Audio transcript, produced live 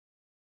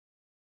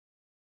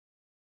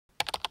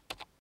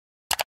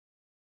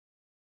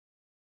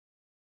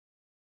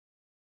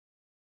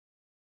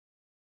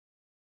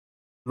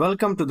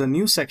Welcome to the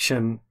new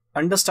section,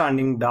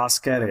 Understanding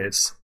Dask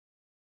Arrays.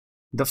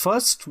 The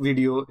first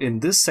video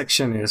in this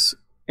section is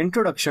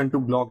Introduction to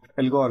Blocked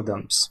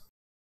Algorithms.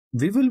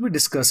 We will be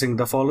discussing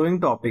the following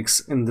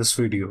topics in this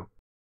video.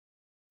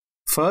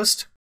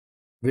 First,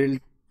 we'll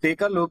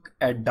take a look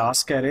at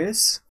Dask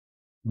arrays.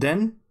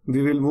 Then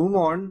we will move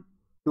on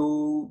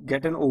to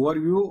get an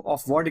overview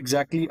of what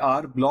exactly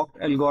are blocked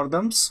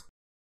algorithms.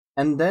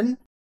 And then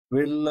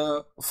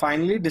we'll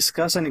finally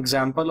discuss an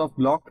example of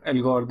blocked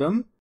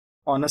algorithm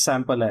on a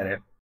sample array.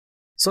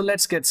 So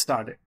let's get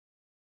started.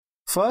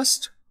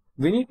 First,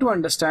 we need to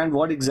understand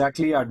what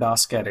exactly are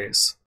Dask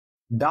arrays.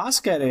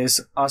 Dask arrays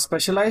are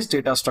specialized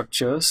data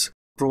structures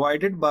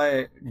provided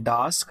by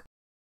Dask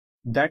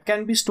that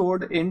can be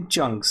stored in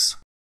chunks.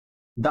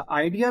 The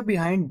idea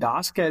behind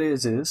Dask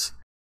arrays is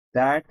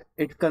that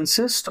it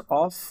consists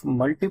of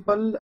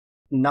multiple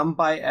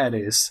NumPy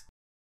arrays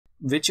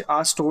which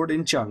are stored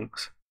in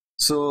chunks.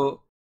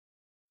 So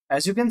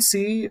as you can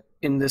see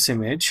in this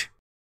image,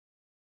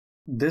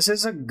 this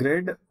is a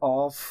grid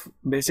of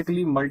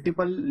basically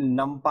multiple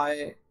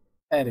NumPy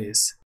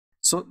arrays.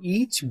 So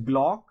each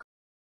block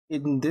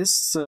in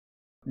this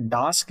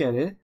Dask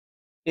array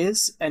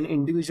is an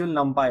individual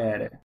NumPy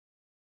array.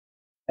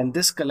 And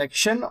this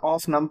collection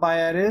of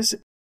NumPy arrays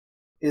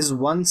is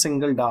one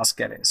single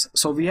Dask array.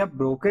 So we have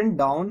broken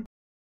down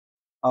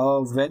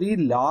a very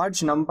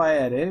large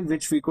NumPy array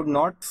which we could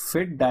not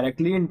fit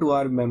directly into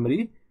our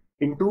memory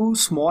into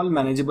small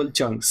manageable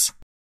chunks.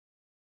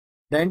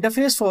 The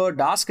interface for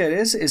Dask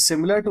arrays is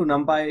similar to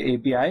NumPy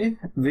API,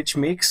 which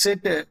makes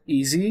it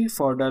easy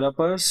for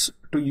developers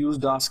to use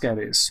Dask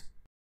arrays.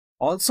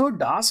 Also,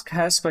 Dask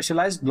has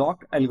specialized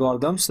blocked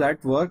algorithms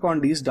that work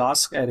on these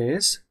Dask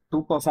arrays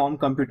to perform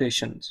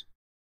computations.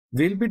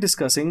 We'll be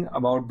discussing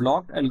about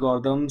blocked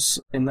algorithms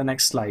in the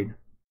next slide.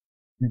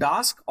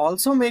 Dask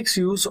also makes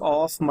use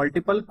of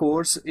multiple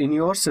cores in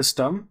your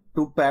system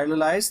to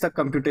parallelize the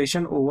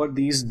computation over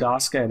these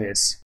Dask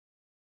arrays.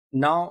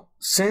 Now,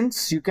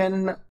 since you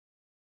can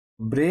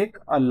break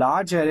a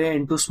large array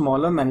into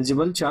smaller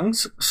manageable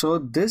chunks, so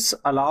this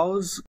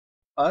allows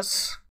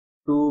us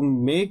to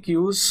make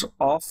use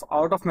of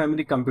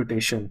out-of-memory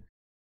computation.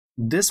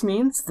 This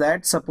means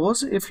that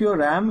suppose if your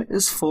RAM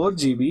is 4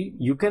 GB,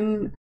 you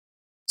can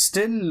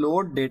still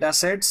load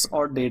datasets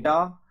or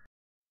data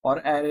or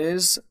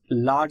arrays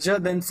larger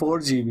than 4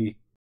 GB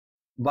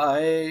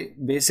by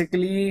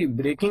basically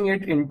breaking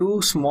it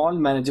into small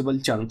manageable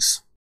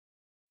chunks.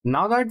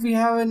 Now that we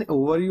have an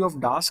overview of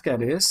Dask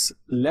arrays,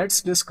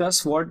 let's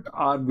discuss what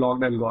are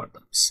blocked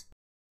algorithms.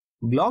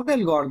 Blocked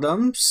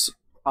algorithms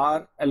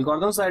are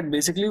algorithms that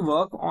basically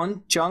work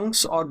on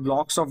chunks or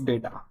blocks of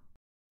data.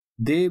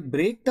 They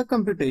break the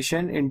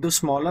computation into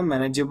smaller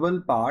manageable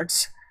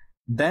parts,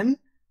 then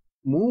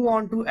move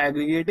on to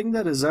aggregating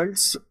the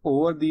results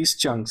over these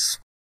chunks.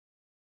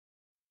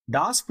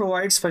 Dask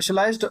provides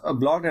specialized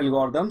blocked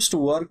algorithms to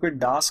work with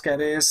Dask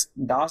arrays,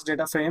 Dask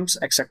data frames,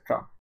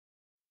 etc.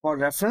 For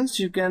reference,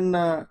 you can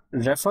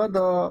refer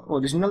the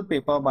original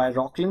paper by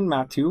Rocklin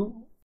Matthew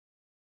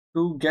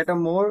to get a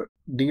more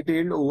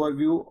detailed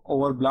overview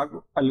over blocked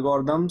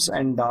algorithms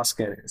and Dask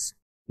arrays.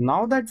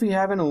 Now that we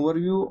have an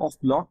overview of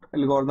blocked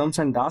algorithms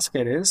and Dask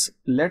arrays,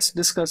 let's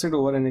discuss it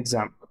over an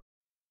example.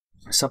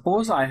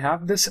 Suppose I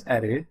have this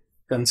array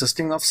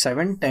consisting of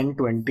 7, 10,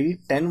 20,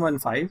 10, 1,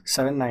 5,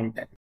 7, 9,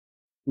 10.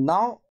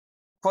 Now,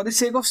 for the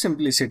sake of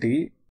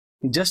simplicity,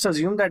 just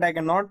assume that I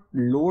cannot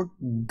load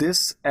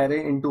this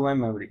array into my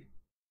memory.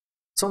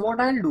 So what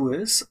I'll do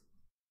is,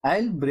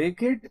 I'll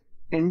break it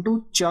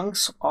into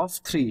chunks of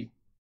 3.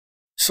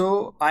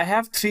 So I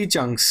have 3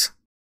 chunks.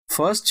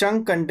 First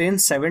chunk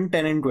contains 7,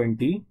 10 and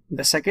 20.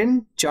 The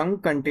second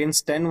chunk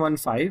contains 10, 1,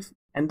 5.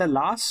 And the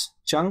last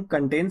chunk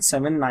contains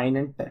 7, 9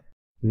 and 10.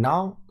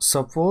 Now,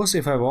 suppose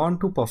if I want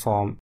to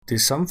perform the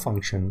sum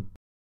function,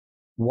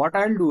 what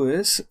I'll do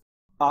is,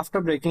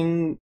 after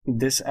breaking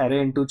this array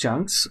into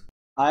chunks,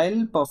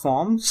 I'll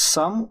perform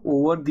sum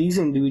over these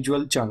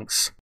individual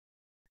chunks.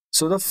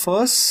 So the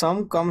first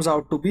sum comes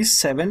out to be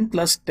 7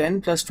 plus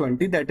 10 plus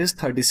 20, that is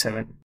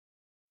 37.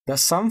 The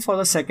sum for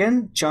the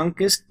second chunk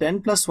is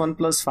 10 plus 1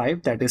 plus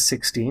 5, that is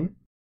 16.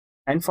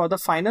 And for the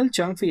final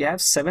chunk, we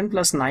have 7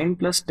 plus 9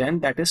 plus 10,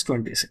 that is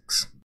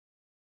 26.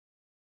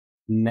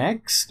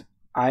 Next,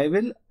 I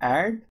will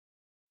add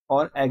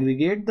or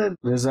aggregate the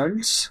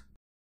results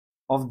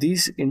of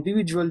these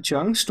individual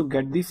chunks to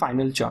get the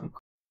final chunk.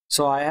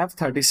 So I have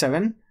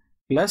 37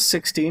 plus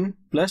 16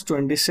 plus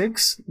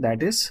 26,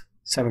 that is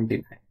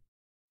 79.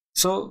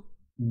 So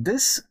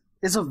this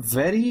is a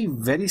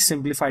very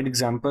simplified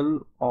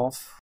example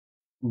of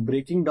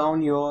breaking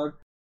down your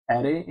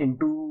array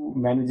into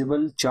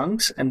manageable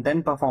chunks and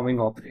then performing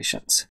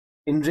operations.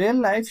 In real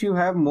life, you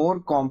have more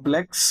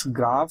complex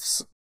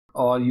graphs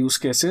or use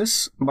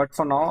cases, but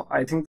for now,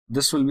 I think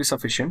this will be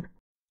sufficient.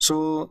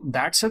 So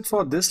that's it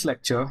for this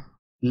lecture.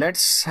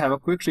 Let's have a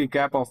quick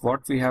recap of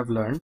what we have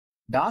learned.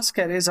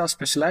 Dask arrays are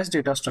specialized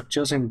data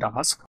structures in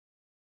Dask,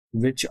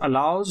 which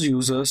allows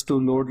users to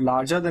load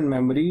larger than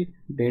memory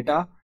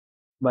data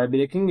by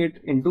breaking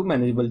it into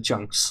manageable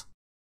chunks.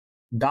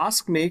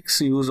 Dask makes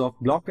use of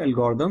block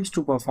algorithms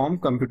to perform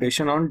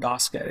computation on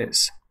Dask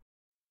arrays.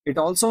 It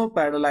also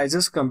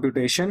parallelizes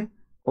computation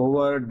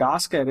over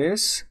Dask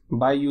arrays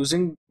by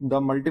using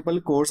the multiple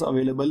cores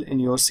available in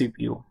your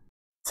CPU.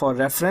 For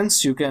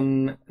reference, you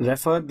can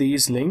refer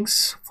these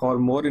links for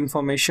more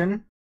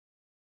information